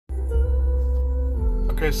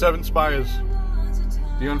Okay, Seven Spires,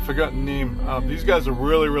 the Unforgotten name. These guys are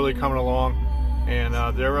really coming along, and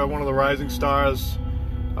they're one of the rising stars.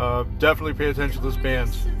 Definitely pay attention to this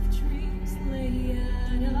band.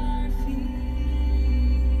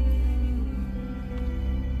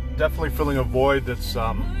 Definitely filling a void that's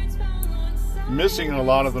missing in a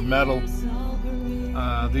lot of the metal.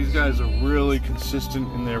 These guys are really consistent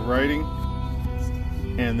in their writing,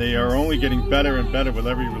 and they are only getting better and better with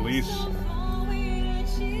every release.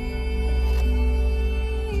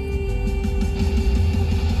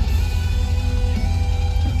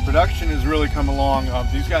 Production has really come along.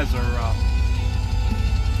 These guys are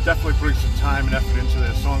definitely putting some time and effort into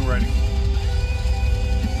their songwriting.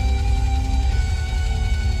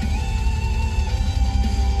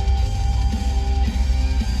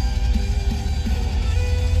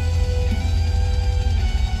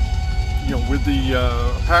 You know, with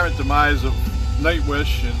the apparent demise of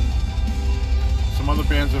Nightwish and some other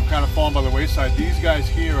bands that have kind of fallen by the wayside, these guys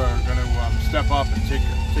here are going to step up and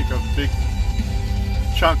take a big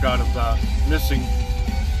chunk out of the missing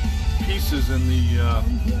pieces in the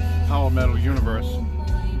power metal universe.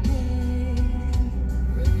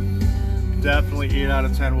 Definitely 8 out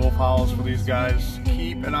of 10 wolf howls for these guys.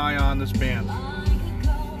 Keep an eye on this band,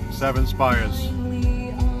 Seven Spires.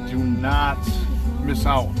 Do not miss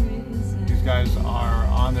out. These guys are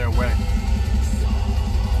on their way.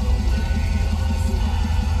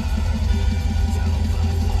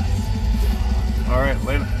 All right,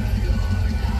 later.